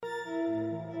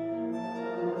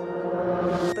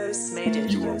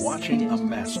You are watching a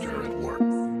master at work.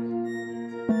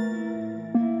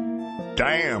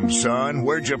 Damn, son,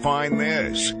 where'd you find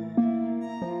this?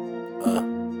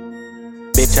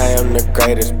 Bitch, I am the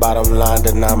greatest, bottom line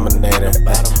denominator.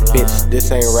 Bitch, this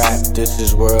ain't rap, this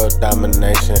is world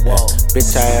domination.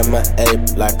 Bitch, I am an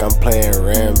ape, like I'm playing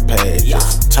Rampage.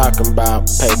 Just talking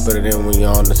about paper, then we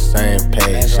on the same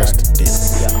page. Just a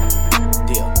deal.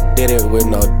 Did it with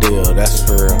no deal, that's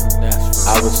for real.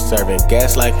 I was serving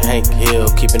gas like Hank Hill,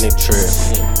 keeping it trill.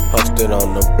 Posted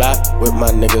on the block with my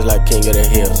niggas like King of the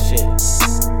Hill.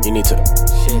 You need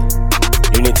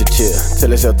to chill,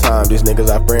 till it's your time. These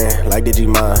niggas I brand like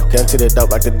Digimon. Gun to the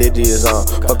dope like the Digi is on.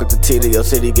 Fuck up the T to your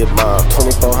city get bombed.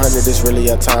 2400, this really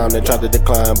your time. They tried to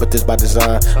decline, but this by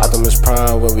design. Optimus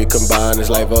Prime, when we combine,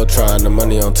 it's like Voltron. The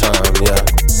money on time, yeah.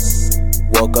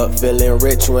 Woke up feeling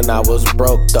rich when I was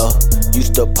broke though.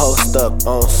 Used to post up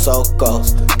on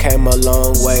Socos. Came a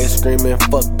long way screaming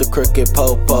fuck the crooked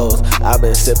popos. I've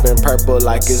been sipping purple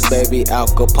like it's baby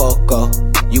Acapulco.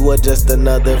 You were just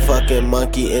another fucking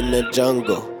monkey in the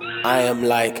jungle. I am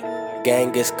like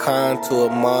Genghis Khan to a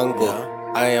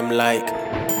Mongol. I am like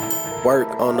work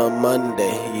on a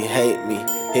Monday, you hate me.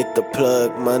 Hit the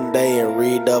plug Monday and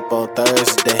read up on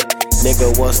Thursday.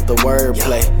 Nigga, what's the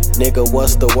wordplay? Nigga,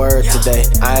 what's the word today?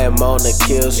 I am on the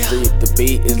kill street, the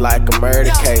beat is like a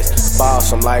murder case.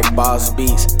 Boss, I'm like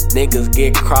Bosssbeatz. Niggas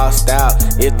get crossed out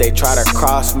if they try to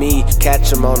cross me.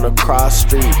 Catch them on the cross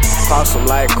street. Cross them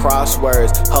like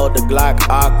crosswords, hold the Glock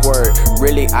awkward.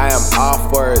 Really, I am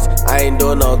off words, I ain't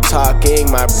doing no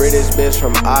talking. My British bitch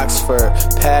from Oxford.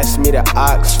 Pass me the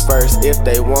ox first. If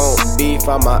they want beef,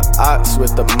 I'm a ox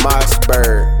with the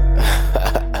Mossberg.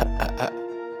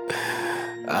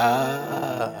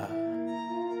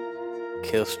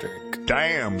 Kill streak.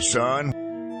 Damn, son.